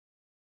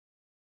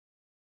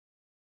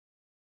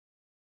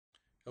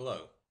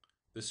Hello,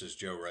 this is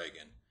Joe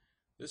Reagan.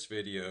 This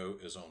video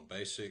is on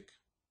basic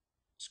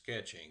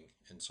sketching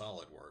in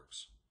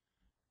SolidWorks.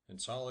 In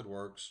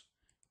SolidWorks,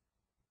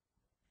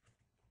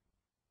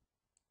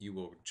 you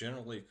will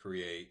generally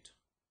create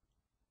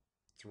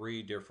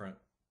three different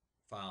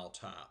file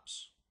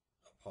types.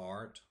 A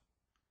part.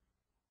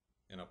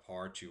 In a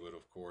part, you would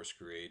of course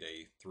create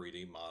a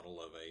 3D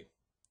model of a,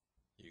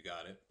 you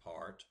got it,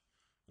 part.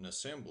 An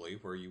assembly,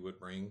 where you would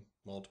bring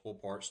multiple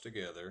parts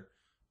together,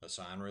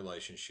 assign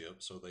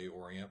relationships so they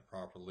orient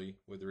properly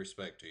with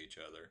respect to each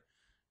other,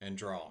 and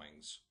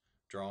drawings.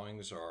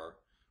 Drawings are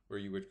where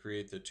you would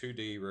create the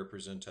 2D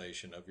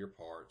representation of your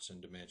parts and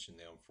dimension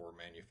them for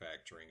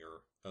manufacturing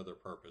or other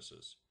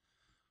purposes.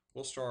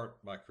 We'll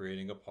start by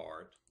creating a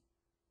part.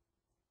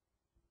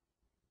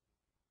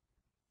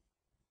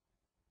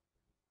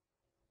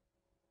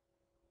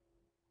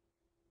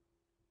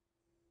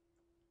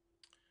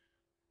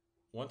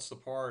 Once the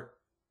part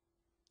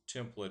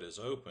template is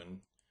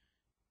open,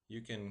 you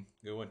can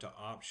go into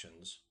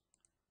Options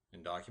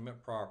and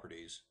Document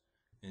Properties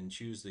and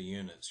choose the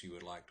units you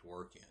would like to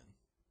work in.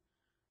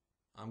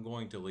 I'm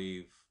going to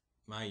leave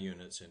my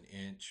units in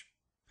inch,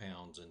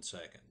 pounds, and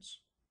seconds.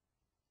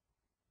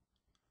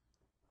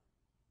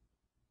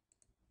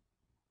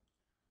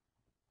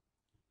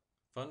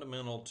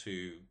 Fundamental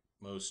to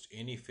most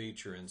any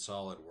feature in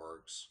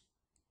SolidWorks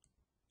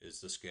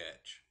is the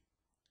sketch.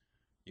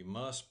 You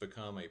must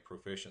become a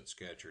proficient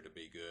sketcher to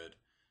be good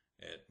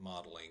at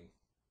modeling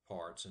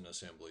parts and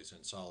assemblies in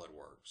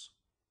SolidWorks.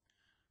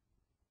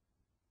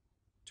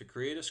 To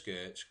create a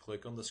sketch,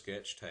 click on the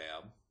Sketch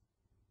tab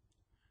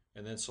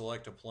and then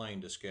select a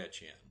plane to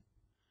sketch in.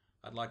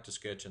 I'd like to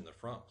sketch in the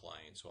front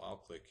plane, so I'll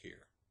click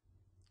here.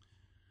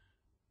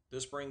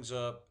 This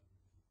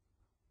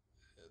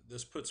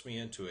puts me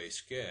into a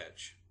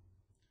sketch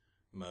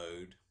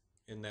mode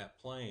in that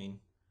plane,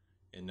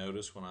 and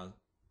notice when I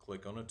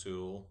click on a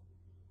tool,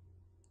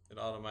 it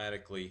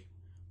automatically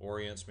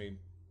orients me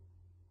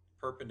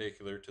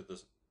perpendicular to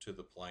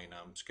the plane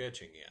I'm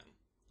sketching in.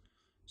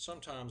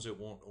 Sometimes it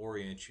won't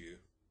orient you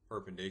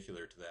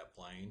perpendicular to that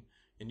plane,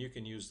 and you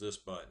can use this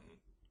button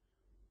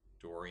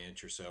to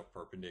orient yourself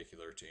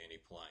perpendicular to any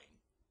plane.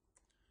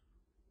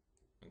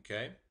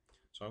 Okay,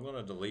 so I'm going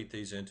to delete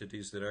these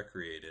entities that I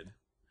created,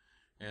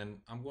 and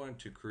I'm going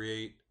to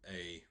create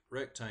a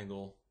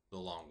rectangle the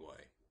long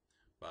way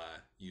by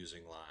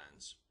using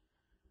lines.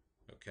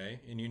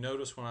 Okay, and you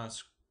notice when I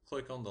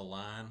click on the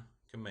line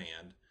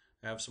command,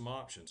 I have some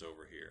options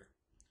over here.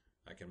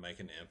 I can make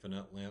an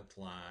infinite length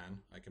line.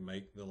 I can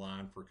make the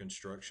line for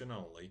construction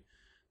only.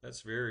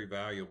 That's very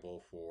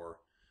valuable for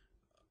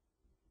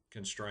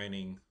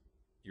constraining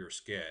your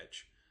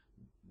sketch.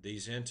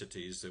 These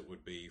entities that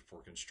would be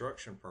for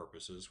construction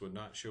purposes would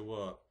not show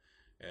up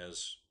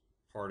as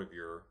part of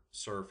your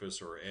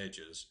surface or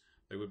edges.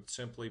 They would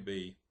simply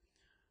be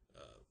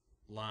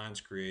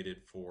lines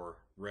created for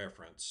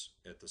reference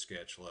at the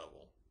sketch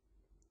level.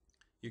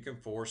 You can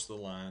force the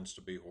lines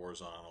to be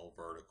horizontal,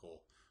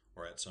 vertical,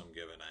 or at some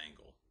given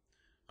angle.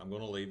 I'm going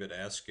to leave it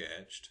as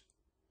sketched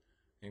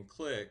and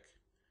click,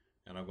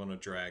 and I'm going to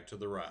drag to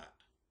the right.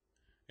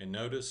 And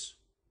notice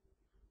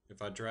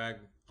if I drag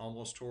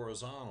almost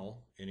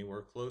horizontal,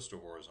 anywhere close to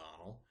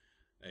horizontal,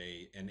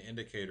 an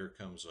indicator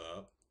comes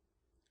up,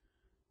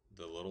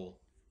 the little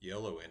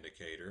yellow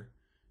indicator.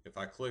 If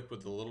I click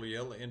with the little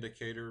yellow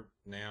indicator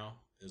now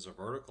is a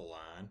vertical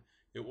line,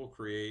 it will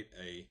create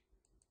a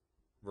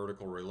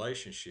vertical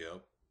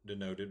relationship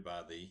denoted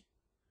by the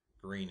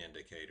green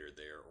indicator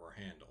there, or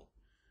handle.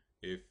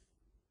 If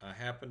I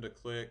happen to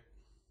click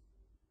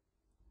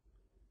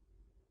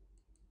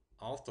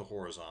off the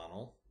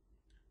horizontal,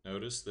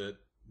 notice that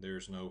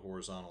there's no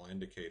horizontal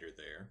indicator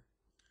there.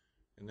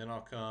 And then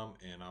I'll come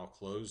and I'll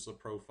close the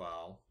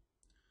profile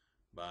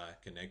by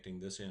connecting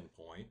this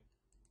endpoint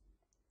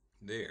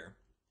there.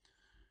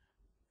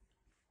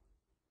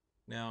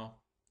 Now,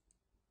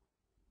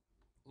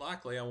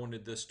 likely I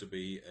wanted this to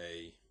be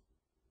a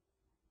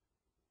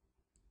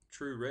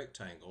true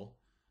rectangle,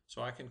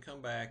 so I can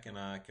come back and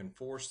I can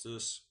force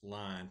this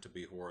line to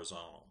be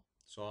horizontal.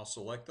 So I'll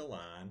select the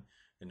line,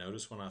 and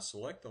notice when I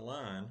select the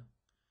line,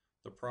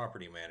 the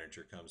property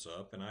manager comes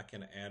up, and I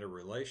can add a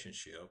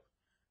relationship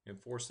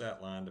and force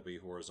that line to be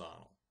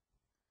horizontal.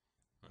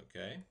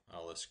 Okay,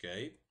 I'll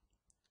escape,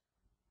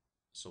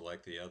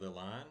 select the other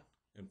line,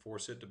 and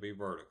force it to be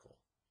vertical.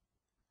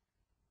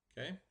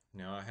 Okay,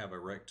 now I have a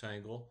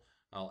rectangle.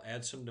 I'll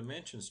add some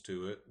dimensions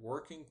to it,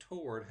 working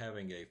toward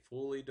having a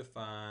fully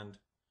defined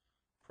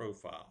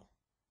profile.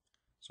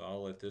 So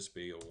I'll let this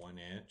be a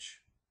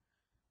 1-inch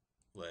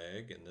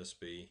leg, and this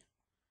be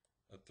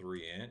a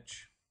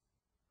 3-inch.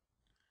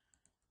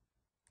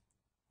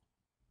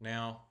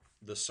 Now,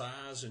 the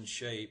size and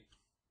shape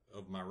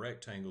of my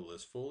rectangle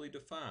is fully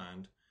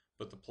defined,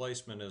 but the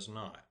placement is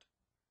not.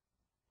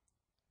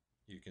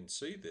 You can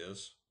see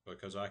this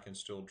because I can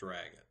still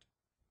drag it.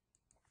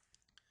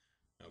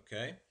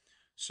 Okay,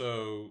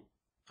 so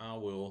I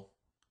will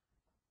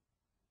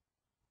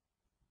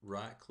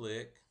right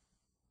click,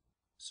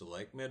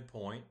 select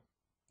midpoint,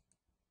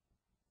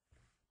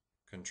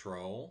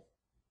 Control,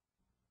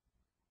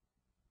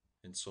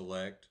 and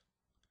select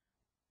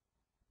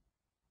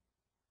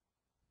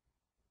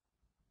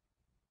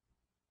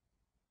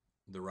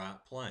the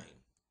right plane.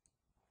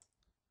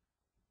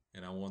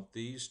 And I want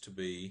these to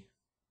be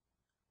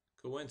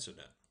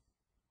coincident.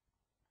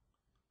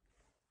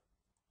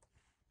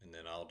 And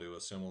then I'll do a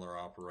similar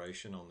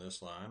operation on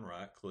this line.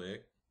 Right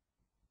click,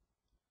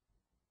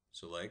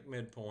 select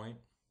midpoint,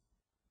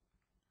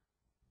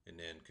 and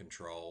then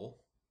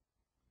control,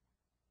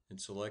 and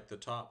select the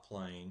top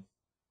plane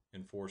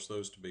and force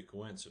those to be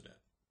coincident.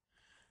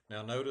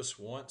 Now notice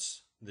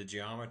once the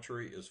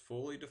geometry is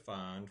fully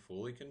defined,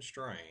 fully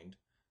constrained,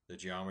 the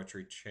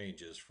geometry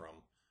changes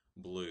from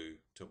blue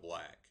to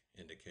black,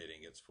 indicating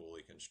it's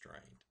fully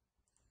constrained.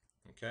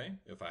 Okay,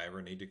 if I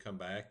ever need to come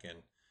back and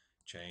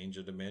change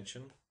a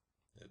dimension,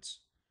 I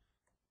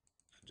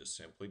just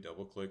simply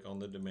double click on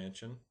the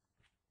dimension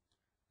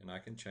and I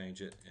can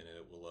change it and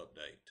it will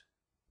update.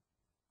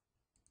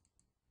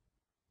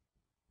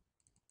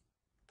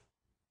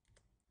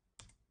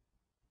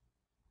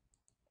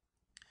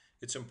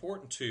 It's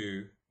important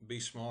to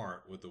be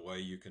smart with the way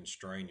you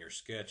constrain your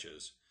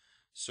sketches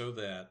so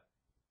that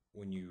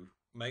when you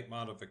make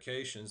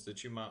modifications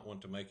that you might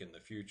want to make in the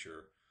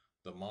future,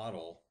 the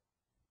model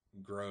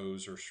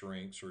grows or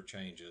shrinks or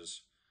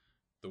changes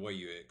the way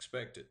you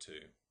expect it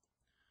to.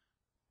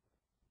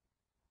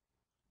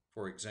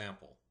 For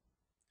example,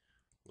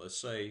 let's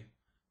say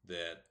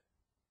that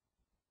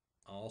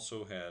I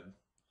also had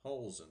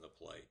holes in the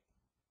plate.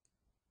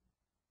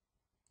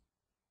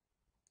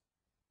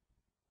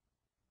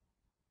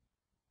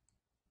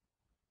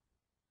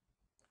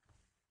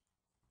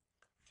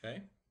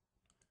 Okay,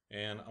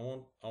 and I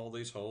want all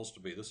these holes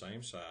to be the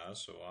same size,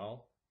 so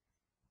I'll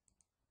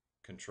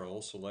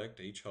control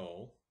select each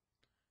hole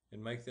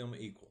and make them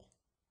equal.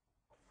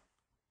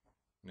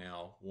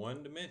 Now,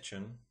 one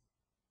dimension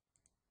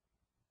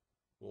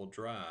will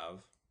drive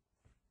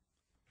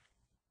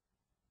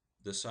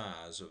the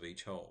size of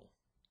each hole.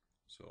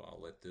 So I'll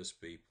let this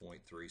be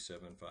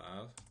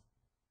 0.375.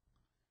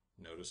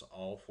 Notice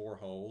all 4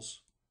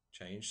 holes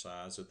change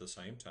size at the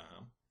same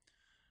time.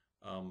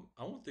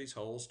 I want these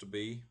holes to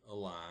be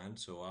aligned,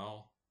 so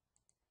I'll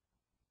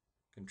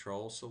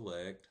control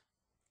select.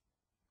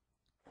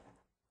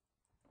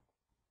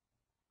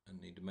 I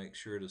need to make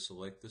sure to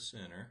select the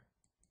center.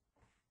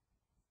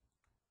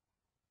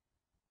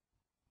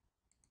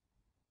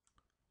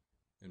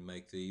 And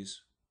make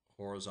these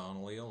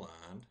horizontally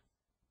aligned.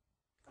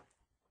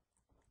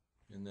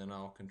 And then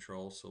I'll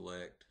control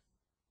select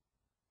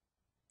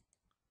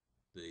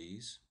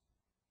these.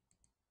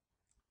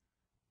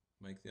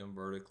 Make them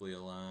vertically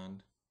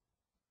aligned,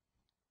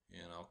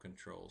 and I'll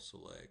control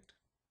select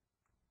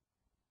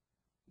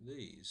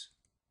these,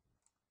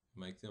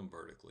 make them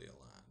vertically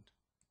aligned.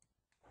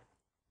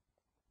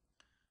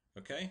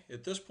 Okay,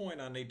 at this point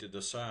I need to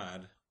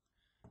decide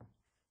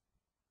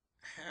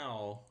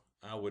how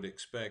I would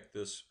expect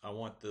this, I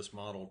want this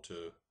model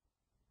to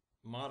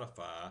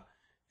modify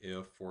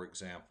if, for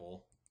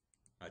example,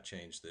 I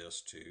change this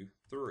to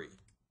 3.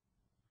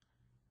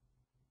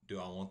 Do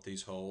I want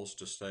these holes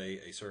to stay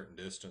a certain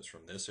distance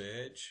from this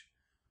edge?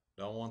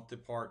 Do I want the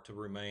part to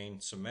remain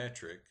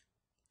symmetric?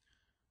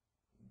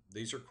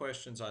 These are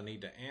questions I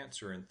need to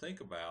answer and think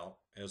about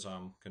as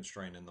I'm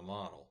constraining the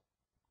model.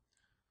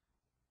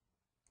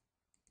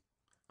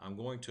 I'm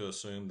going to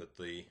assume that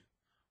the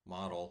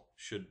model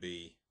should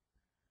be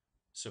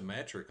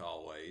symmetric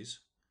always,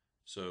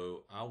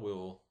 so I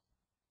will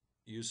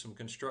use some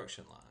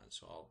construction lines.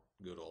 So I'll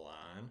go to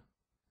line,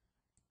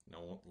 and I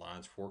want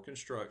lines for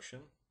construction.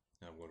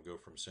 I'm going to go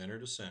from center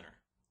to center.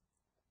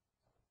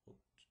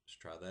 Let's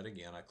try that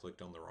again. I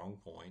clicked on the wrong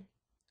point.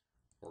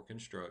 For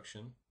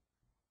construction,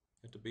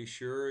 you have to be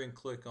sure and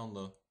click on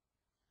the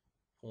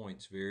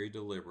points very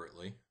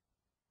deliberately.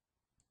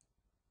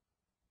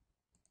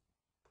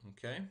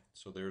 Okay,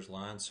 so there's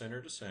line center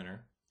to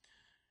center.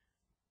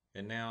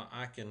 And now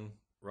I can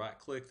right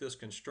click this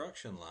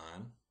construction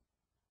line,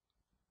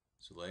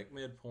 select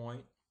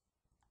midpoint,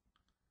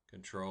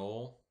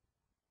 control,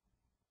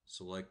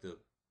 select the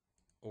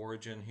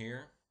origin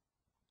here,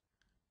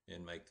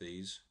 and make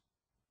these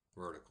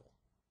vertical.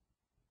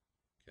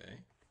 Okay,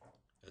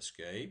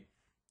 escape,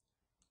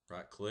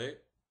 right click,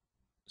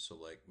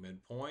 select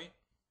midpoint,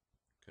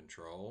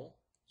 control,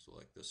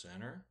 select the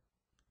center,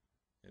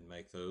 and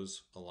make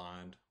those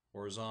aligned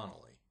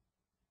horizontally.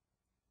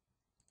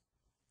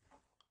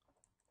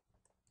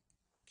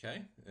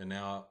 Okay, and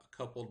now a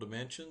couple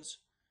dimensions,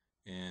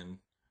 and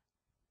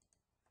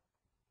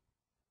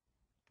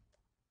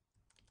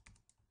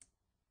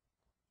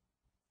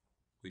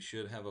we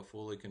should have a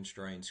fully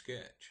constrained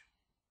sketch.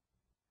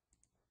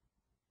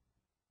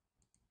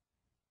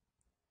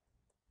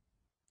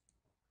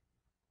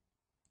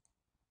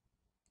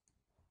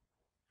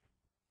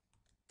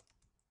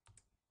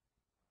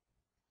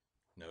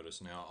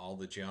 Notice now all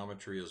the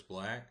geometry is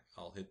black.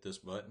 I'll hit this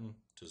button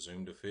to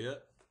zoom to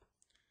fit,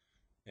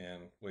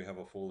 and we have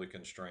a fully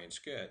constrained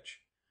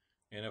sketch.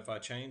 And if I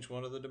change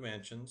one of the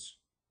dimensions,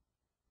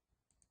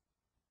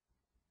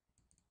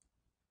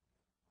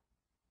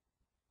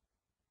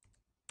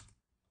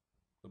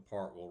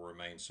 part will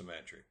remain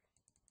symmetric.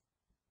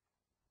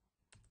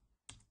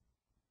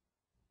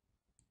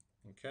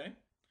 Okay.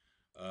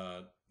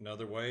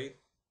 Another way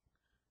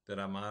that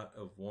I might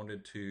have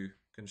wanted to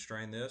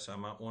constrain this, I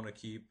might want to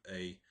keep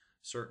a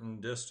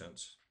certain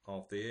distance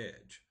off the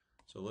edge.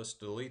 So let's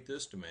delete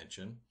this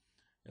dimension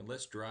and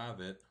let's drive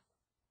it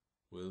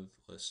with,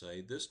 let's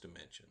say, this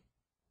dimension.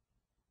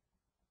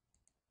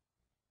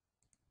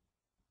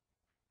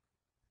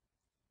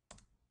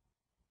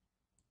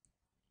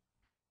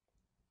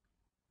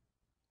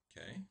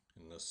 Okay,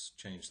 and let's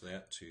change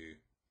that to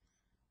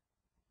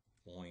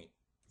 0.5.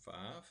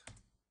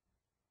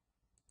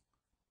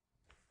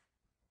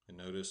 And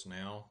notice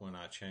now when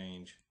I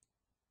change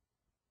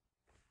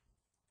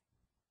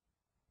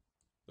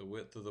the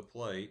width of the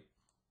plate,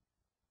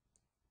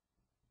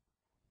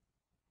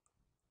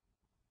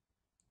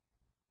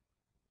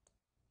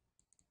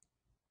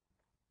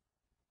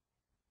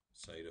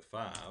 say to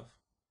 5,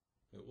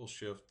 it will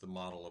shift the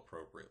model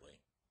appropriately.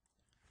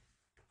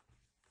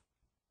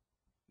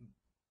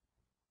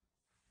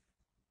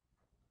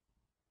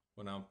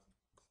 When I've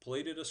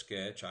completed a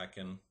sketch, I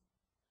can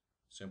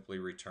simply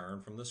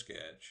return from the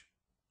sketch.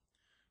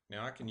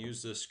 Now I can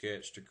use this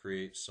sketch to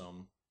create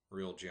some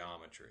real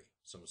geometry,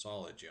 some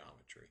solid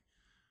geometry.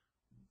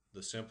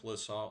 The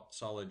simplest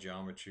solid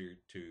geometry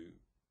to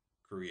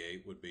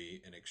create would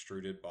be an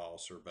extruded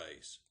boss or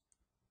base.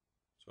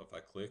 So if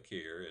I click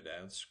here, it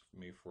asks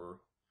me for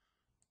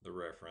the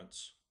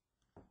reference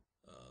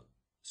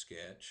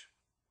sketch.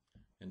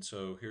 And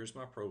so here's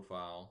my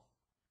profile.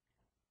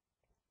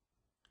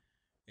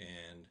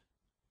 And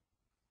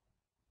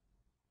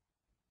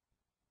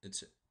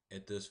it's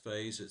at this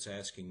phase, it's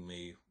asking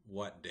me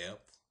what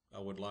depth I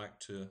would like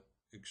to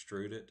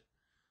extrude it.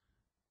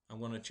 I'm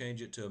going to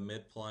change it to a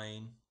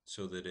mid-plane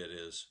so that it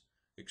is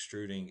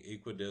extruding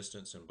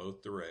equidistance in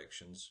both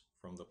directions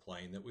from the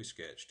plane that we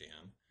sketched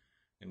in.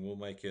 And we'll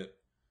make it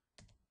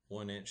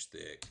 1 inch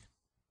thick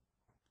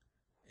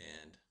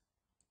and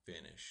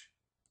finish.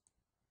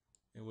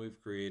 And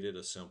we've created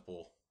a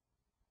simple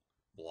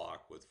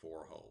block with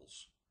 4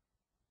 holes.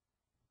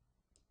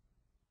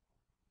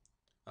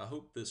 I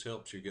hope this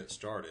helps you get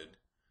started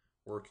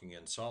working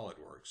in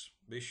SolidWorks.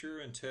 Be sure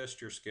and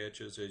test your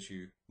sketches as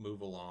you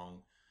move along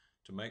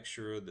to make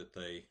sure that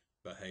they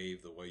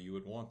behave the way you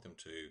would want them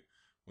to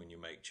when you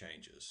make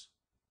changes.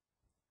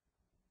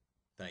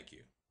 Thank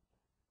you.